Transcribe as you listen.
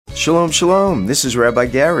Shalom, shalom. This is Rabbi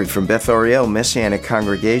Gary from Beth Ariel Messianic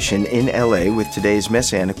Congregation in LA with today's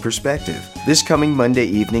Messianic Perspective. This coming Monday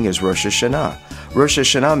evening is Rosh Hashanah. Rosh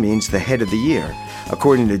Hashanah means the head of the year.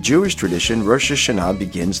 According to Jewish tradition, Rosh Hashanah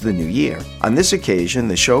begins the new year. On this occasion,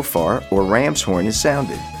 the shofar, or ram's horn, is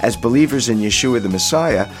sounded. As believers in Yeshua the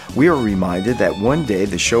Messiah, we are reminded that one day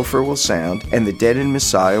the shofar will sound and the dead in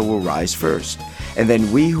Messiah will rise first. And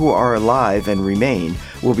then we who are alive and remain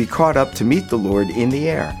will be caught up to meet the Lord in the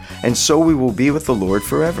air, and so we will be with the Lord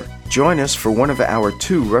forever. Join us for one of our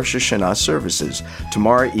 2 Rosh Hashanah services,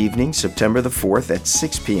 tomorrow evening, September the 4th at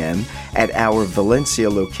 6 p.m. at our Valencia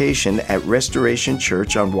location at Restoration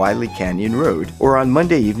Church on Wiley Canyon Road, or on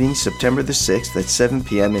Monday evening, September the 6th at 7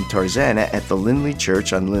 p.m. in Tarzana at the Lindley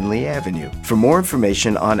Church on Lindley Avenue. For more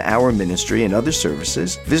information on our ministry and other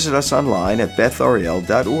services, visit us online at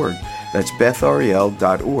bethariel.org. That's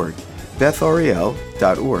bethariel.org.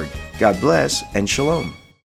 bethariel.org. God bless and shalom.